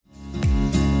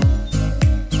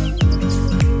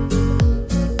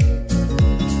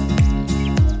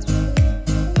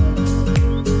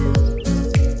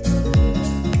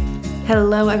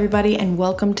Hello, everybody, and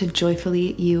welcome to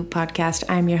Joyfully You podcast.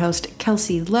 I'm your host,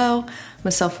 Kelsey Lowe. I'm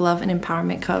a self-love and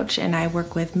empowerment coach, and I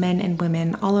work with men and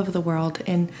women all over the world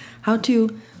in how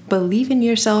to believe in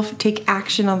yourself, take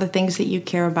action on the things that you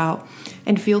care about,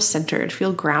 and feel centered,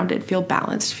 feel grounded, feel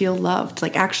balanced, feel loved,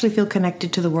 like actually feel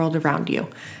connected to the world around you,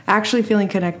 actually feeling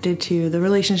connected to the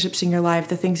relationships in your life,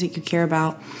 the things that you care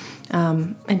about,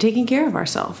 and taking care of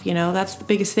ourselves. You know, that's the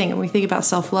biggest thing. And when we think about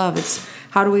self-love, it's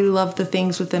how do we love the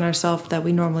things within ourselves that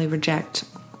we normally reject?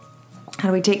 How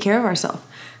do we take care of ourselves?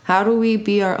 How do we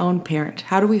be our own parent?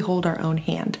 How do we hold our own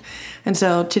hand? And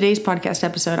so today's podcast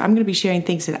episode, I'm going to be sharing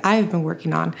things that I have been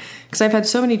working on because I've had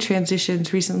so many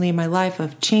transitions recently in my life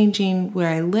of changing where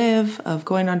I live, of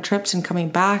going on trips and coming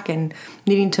back and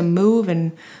needing to move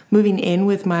and moving in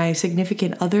with my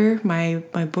significant other, my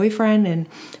boyfriend, and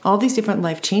all these different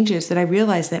life changes that I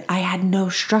realized that I had no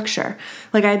structure.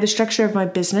 Like I had the structure of my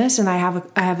business, and I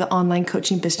have the online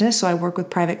coaching business. So I work with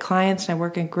private clients and I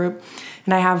work in group,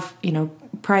 and I have,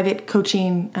 private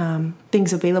coaching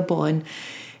things available. And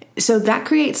so that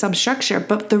creates some structure,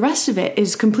 but the rest of it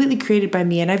is completely created by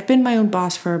me. And I've been my own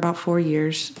boss for about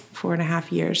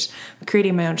 4.5 years,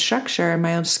 creating my own structure and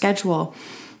my own schedule.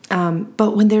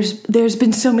 But when there's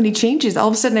been so many changes, all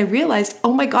of a sudden I realized,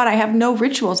 oh my God, I have no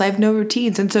rituals. I have no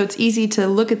routines. And so it's easy to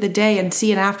look at the day and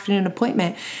see an afternoon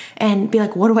appointment and be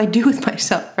like, what do I do with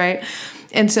myself? Right.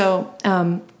 And so,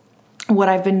 what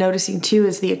I've been noticing too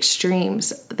is the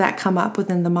extremes that come up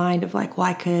within the mind of like, well,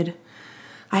 I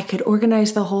could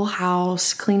organize the whole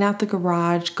house, clean out the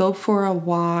garage, go for a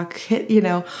walk,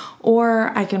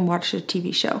 or I can watch a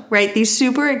TV show, right? These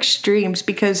super extremes,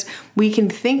 because we can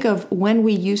think of when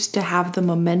we used to have the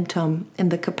momentum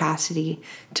and the capacity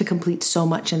to complete so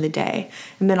much in the day.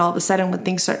 And then all of a sudden when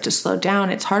things start to slow down,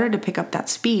 it's harder to pick up that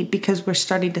speed because we're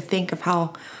starting to think of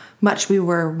how much we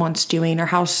were once doing or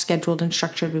how scheduled and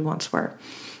structured we once were.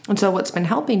 And so what's been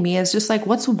helping me is just like,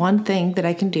 what's one thing that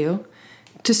I can do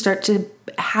to start to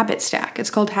habit stack?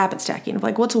 It's called habit stacking. Of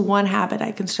like, what's one habit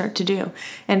I can start to do?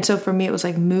 And so for me, it was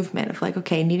like movement of like,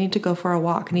 okay, needing to go for a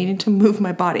walk, needing to move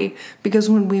my body, because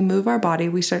when we move our body,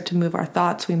 we start to move our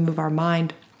thoughts, we move our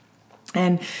mind,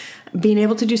 and being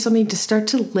able to do something to start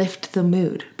to lift the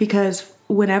mood. Because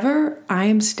whenever I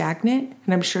am stagnant,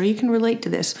 and I'm sure you can relate to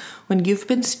this, when you've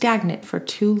been stagnant for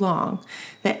too long,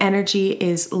 the energy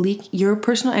is your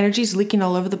personal energy is leaking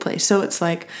all over the place. So it's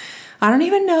like, I don't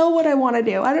even know what I want to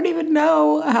do. I don't even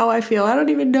know how I feel. I don't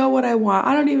even know what I want.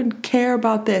 I don't even care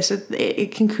about this.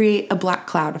 It can create a black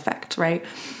cloud effect, right?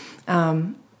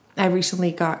 I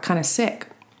recently got kind of sick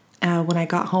when I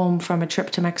got home from a trip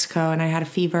to Mexico, and I had a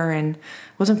fever and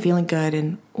wasn't feeling good.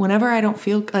 And whenever I don't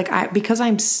feel like because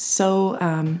I'm so,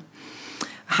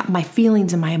 my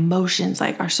feelings and my emotions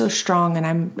are so strong, and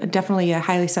I'm definitely a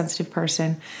highly sensitive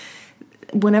person.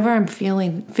 Whenever I'm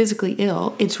feeling physically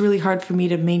ill, it's really hard for me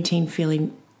to maintain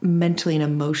feeling mentally and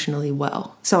emotionally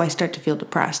well. So I start to feel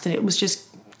depressed, and it was just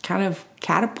kind of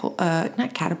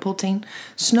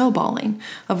snowballing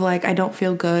of like, I don't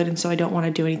feel good. And so I don't want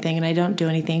to do anything, and I don't do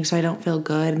anything. So I don't feel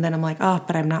good. And then I'm like, oh,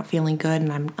 but I'm not feeling good,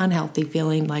 and I'm unhealthy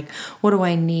feeling. Like, what do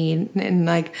I need? And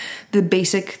like the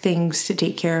basic things to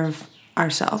take care of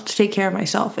ourselves, to take care of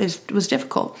myself was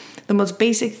difficult. The most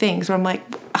basic things where I'm like,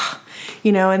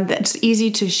 and that's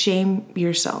easy to shame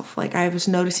yourself. Like I was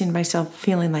noticing myself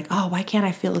feeling like, oh, why can't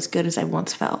I feel as good as I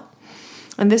once felt?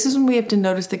 And this is when we have to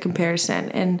notice the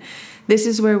comparison. And this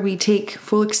is where we take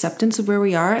full acceptance of where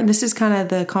we are. And this is kind of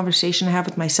the conversation I have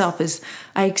with myself is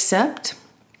I accept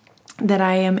that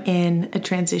I am in a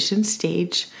transition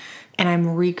stage, and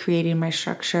I'm recreating my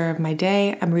structure of my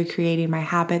day. I'm recreating my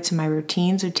habits and my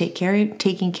routines of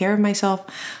taking care of myself.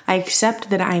 I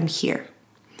accept that I am here,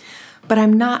 but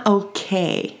I'm not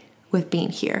okay with being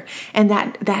here. And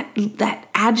that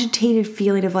agitated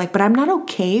feeling of like, but I'm not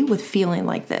okay with feeling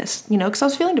like this, because I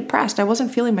was feeling depressed. I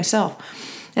wasn't feeling myself.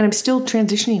 And I'm still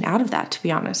transitioning out of that, to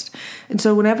be honest. And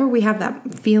so whenever we have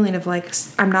that feeling of like,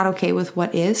 I'm not okay with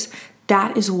what is,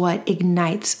 that is what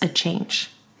ignites a change.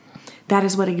 That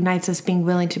is what ignites us being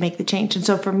willing to make the change. And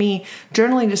so for me,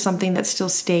 journaling is something that still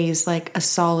stays like a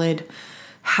solid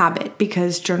habit,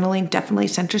 because journaling definitely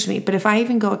centers me. But if I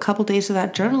even go a couple days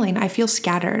without journaling, I feel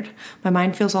scattered. My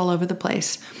mind feels all over the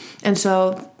place. And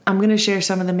so I'm going to share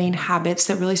some of the main habits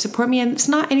that really support me. And it's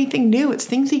not anything new. It's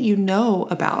things that you know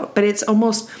about, but it's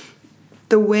almost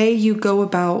the way you go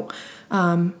about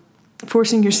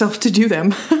forcing yourself to do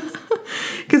them.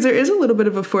 Because there is a little bit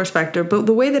of a force factor. But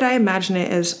the way that I imagine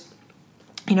it is,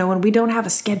 when we don't have a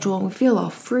schedule and we feel all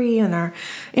free and our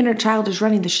inner child is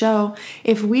running the show,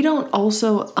 if we don't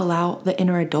also allow the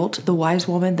inner adult, the wise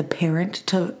woman, the parent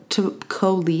to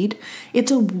co-lead,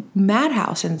 it's a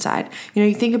madhouse inside.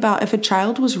 You think about if a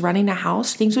child was running a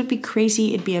house, things would be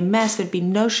crazy. It'd be a mess. There'd be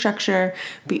no structure,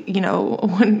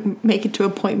 wouldn't make it to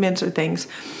appointments or things.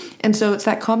 And so it's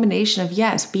that combination of,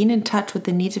 yes, being in touch with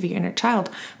the needs of your inner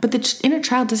child, but the inner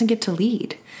child doesn't get to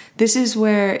lead. This is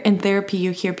where in therapy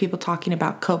you hear people talking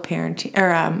about co-parenting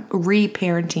or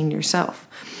reparenting yourself,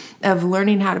 of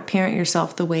learning how to parent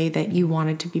yourself the way that you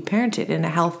wanted to be parented, in a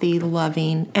healthy,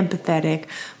 loving, empathetic,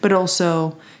 but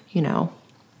also,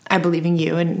 I believe in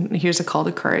you, and here's a call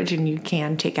to courage, and you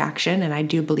can take action, and I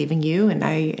do believe in you, and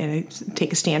I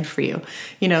take a stand for you,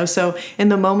 So in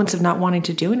the moments of not wanting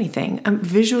to do anything,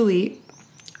 visually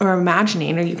or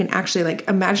imagining, or you can actually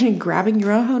imagining grabbing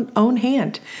your own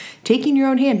hand, taking your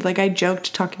own hand. Like I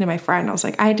joked talking to my friend, I was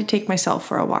like, I had to take myself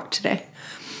for a walk today.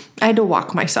 I had to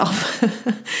walk myself,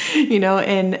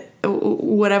 and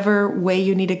whatever way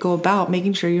you need to go about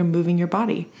making sure you're moving your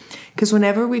body. Because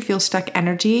whenever we feel stuck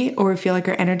energy, or we feel like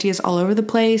our energy is all over the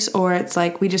place, or it's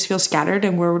like we just feel scattered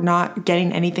and we're not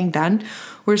getting anything done,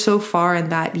 we're so far in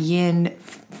that yin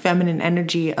feminine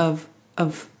energy of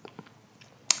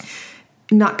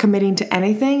not committing to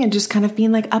anything and just kind of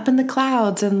being up in the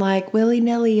clouds and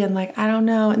willy-nilly and I don't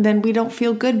know. And then we don't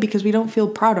feel good because we don't feel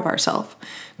proud of ourselves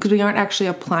because we aren't actually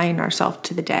applying ourselves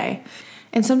to the day.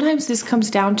 And sometimes this comes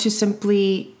down to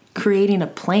simply creating a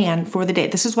plan for the day.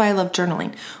 This is why I love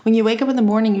journaling. When you wake up in the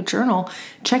morning, you journal,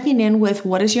 checking in with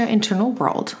what is your internal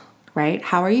world, right?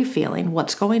 How are you feeling?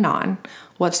 What's going on?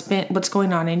 What's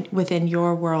going on within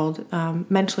your world,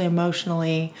 mentally,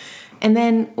 emotionally, and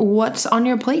then what's on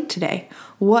your plate today?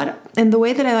 And the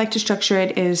way that I like to structure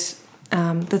it is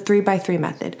the 3x3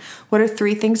 method. What are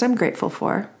 3 things I'm grateful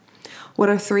for? What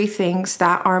are 3 things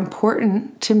that are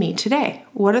important to me today?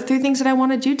 What are 3 things that I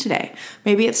want to do today?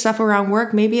 Maybe it's stuff around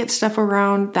work. Maybe it's stuff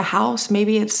around the house.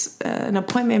 Maybe it's an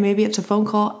appointment. Maybe it's a phone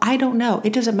call. I don't know.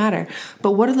 It doesn't matter.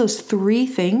 But what are those 3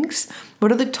 things?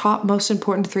 What are the top most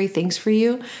important 3 things for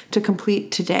you to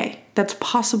complete today? That's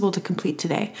possible to complete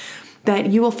today,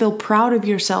 that you will feel proud of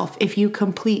yourself if you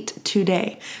complete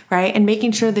today, right? And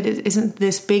making sure that it isn't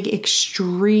this big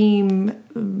extreme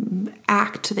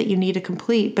act that you need to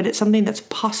complete, but it's something that's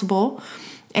possible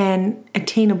and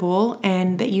attainable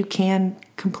and that you can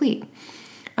complete.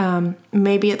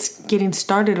 Maybe it's getting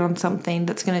started on something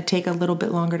that's going to take a little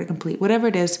bit longer to complete. Whatever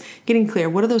it is, getting clear.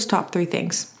 What are those top 3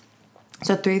 things?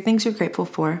 So 3 things you're grateful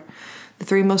for, the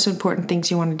 3 most important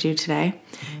things you want to do today,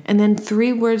 and then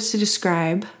 3 words to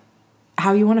describe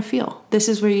how you want to feel. This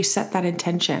is where you set that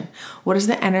intention. What is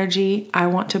the energy I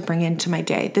want to bring into my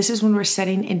day? This is when we're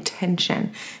setting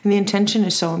intention. And the intention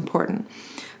is so important.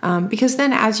 Because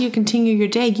then as you continue your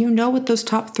day, you know what those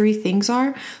top 3 things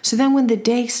are. So then when the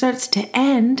day starts to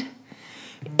end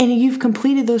and you've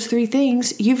completed those 3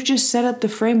 things, you've just set up the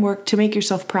framework to make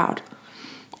yourself proud.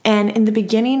 And in the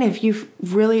beginning, if you've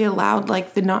really allowed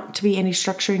there not to be any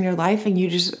structure in your life and you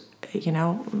just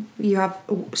you have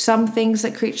some things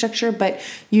that create structure, but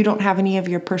you don't have any of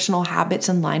your personal habits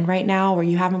in line right now, or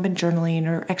you haven't been journaling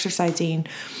or exercising.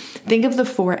 Think of the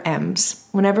 4 M's.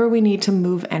 Whenever we need to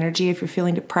move energy, if you're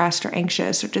feeling depressed or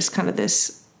anxious or just kind of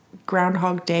this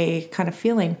Groundhog Day kind of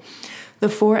feeling, the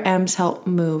 4 M's help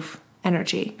move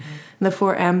energy. And the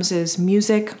 4 M's is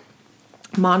music,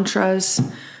 mantras,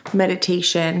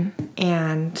 meditation,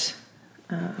 and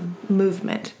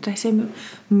movement. Did I say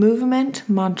movement,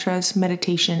 mantras,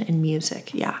 meditation, and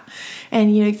music? Yeah.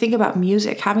 And think about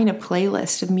music, having a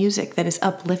playlist of music that is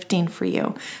uplifting for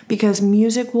you, because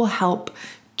music will help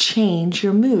change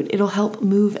your mood. It'll help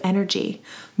move energy.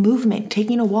 Movement,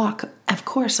 taking a walk. Of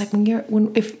course,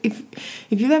 if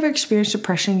you've ever experienced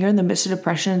depression, you're in the midst of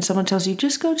depression and someone tells you,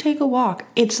 just go take a walk.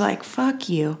 It's fuck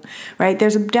you, right?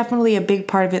 There's definitely a big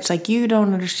part of it. It's you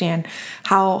don't understand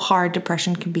how hard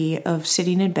depression can be of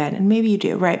sitting in bed. And maybe you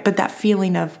do, right? But that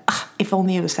feeling of, if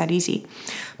only it was that easy.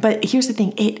 But here's the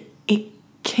thing, it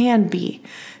can be.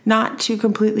 Not to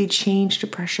completely change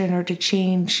depression or to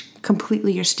change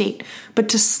completely your state, but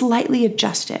to slightly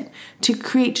adjust it, to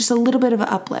create just a little bit of an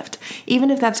uplift.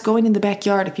 Even if that's going in the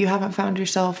backyard, if you haven't found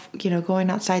yourself, going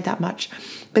outside that much,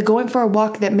 but going for a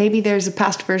walk that maybe there's a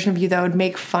past version of you that would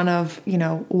make fun of,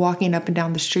 walking up and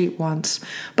down the street once.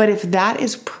 But if that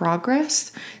is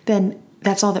progress, then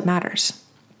that's all that matters.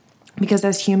 Because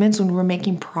as humans, when we're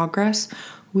making progress,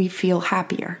 we feel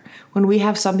happier. When we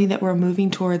have something that we're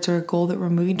moving towards or a goal that we're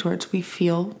moving towards, we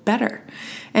feel better.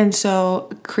 And so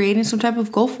creating some type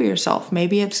of goal for yourself.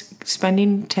 Maybe it's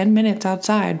spending 10 minutes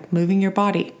outside, moving your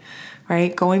body,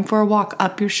 right? Going for a walk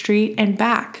up your street and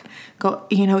back. Go,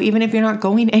 even if you're not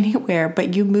going anywhere,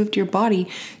 but you moved your body,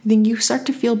 then you start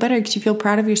to feel better because you feel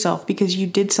proud of yourself because you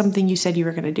did something you said you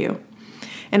were going to do.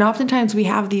 And oftentimes we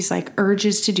have these like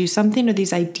urges to do something or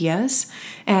these ideas.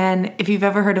 And if you've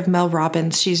ever heard of Mel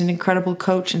Robbins, she's an incredible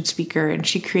coach and speaker, and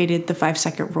she created the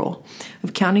 5-second rule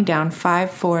of counting down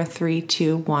 5, 4, 3,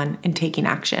 2, 1 and taking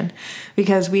action.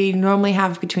 Because we normally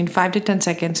have between 5 to 10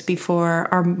 seconds before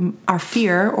our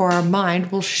fear or our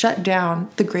mind will shut down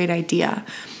the great idea.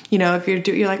 If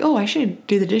you're like, oh, I should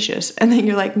do the dishes. And then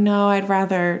you're like, no, I'd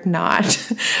rather not,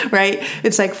 right?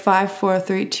 It's like 5, 4,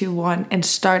 3, 2, 1, and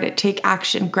start it. Take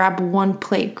action. Grab one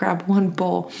plate, grab one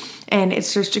bowl. And it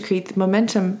starts to create the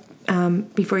momentum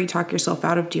before you talk yourself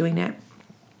out of doing it.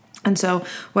 And so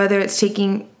whether it's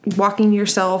walking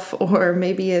yourself, or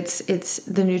maybe it's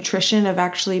the nutrition of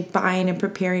actually buying and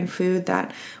preparing food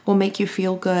that will make you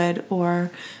feel good,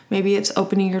 or maybe it's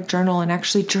opening your journal and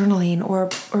actually journaling, or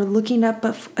looking up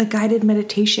a guided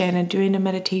meditation and doing a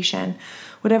meditation,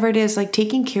 whatever it is, like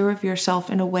taking care of yourself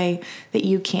in a way that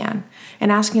you can,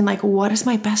 and asking like, what does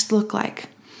my best look like?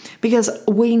 Because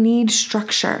we need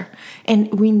structure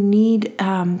and we need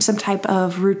some type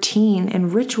of routine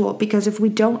and ritual, because if we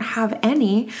don't have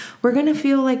any, we're going to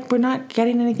feel like we're not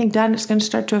getting anything done. It's going to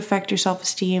start to affect your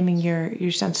self-esteem and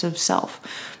your sense of self,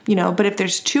 but if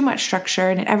there's too much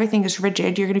structure and everything is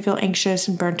rigid, you're going to feel anxious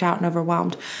and burnt out and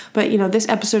overwhelmed. But, this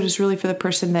episode is really for the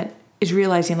person that is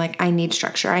realizing like, I need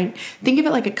structure. I think of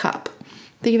it like a cup.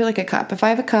 If I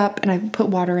have a cup and I put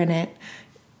water in it,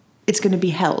 it's going to be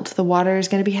held. The water is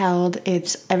going to be held.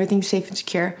 Everything's safe and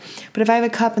secure. But if I have a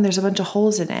cup and there's a bunch of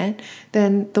holes in it,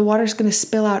 then the water is going to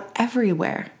spill out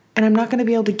everywhere. And I'm not going to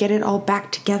be able to get it all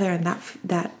back together in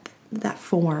that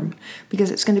form,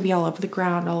 because it's going to be all over the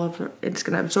ground, all over. It's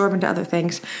going to absorb into other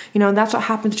things, and that's what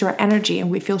happens to our energy. And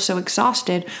we feel so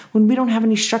exhausted when we don't have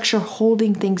any structure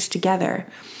holding things together.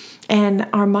 And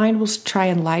our mind will try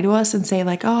and lie to us and say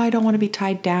like, oh, I don't want to be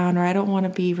tied down, or I don't want to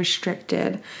be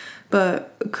restricted.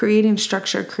 But creating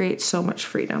structure creates so much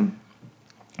freedom,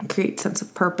 creates sense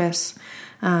of purpose.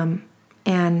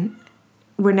 And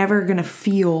we're never going to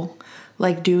feel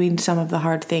like doing some of the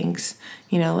hard things,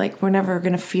 like we're never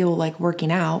going to feel like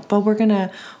working out, but we're going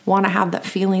to want to have that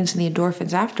feelings and the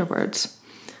endorphins afterwards.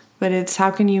 But it's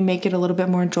how can you make it a little bit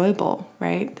more enjoyable,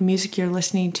 right? The music you're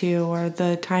listening to or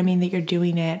the timing that you're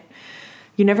doing it.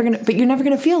 You're never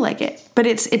gonna feel like it. But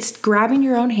it's grabbing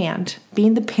your own hand,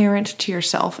 being the parent to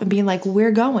yourself, and being like,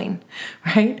 we're going,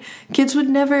 right? Kids would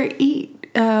never eat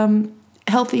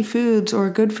healthy foods or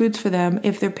good foods for them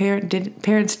if their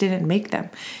parents didn't make them.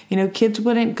 Kids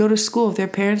wouldn't go to school if their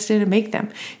parents didn't make them.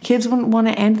 Kids wouldn't want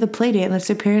to end the play date unless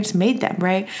their parents made them,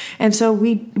 right? And so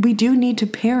we do need to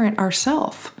parent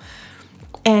ourselves.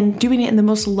 And doing it in the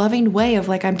most loving way of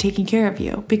like, I'm taking care of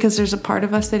you, because there's a part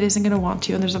of us that isn't going to want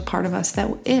to, and there's a part of us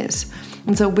that is.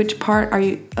 And so which part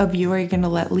of you are you going to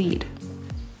let lead?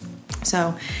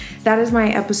 So that is my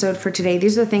episode for today.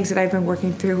 These are the things that I've been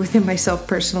working through within myself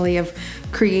personally of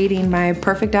creating my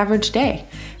perfect average day.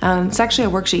 It's actually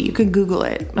a worksheet. You can Google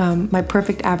it. My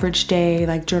perfect average day,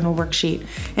 like journal worksheet.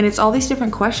 And it's all these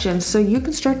different questions. So you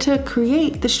can start to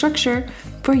create the structure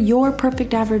for your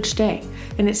perfect average day.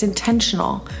 And it's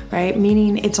intentional, right?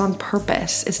 Meaning it's on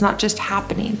purpose. It's not just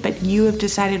happening, but you have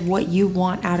decided what you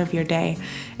want out of your day,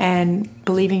 and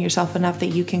believing yourself enough that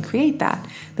you can create that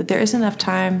there is enough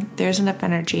time, there's enough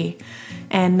energy,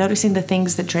 and noticing the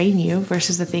things that drain you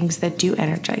versus the things that do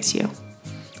energize you.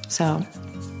 So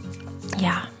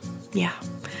yeah.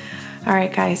 All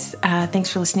right, guys.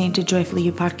 Thanks for listening to Joyfully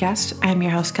You podcast. I'm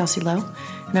your host, Kelsey Lowe,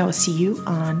 and I will see you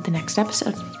on the next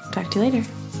episode. Talk to you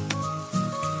later.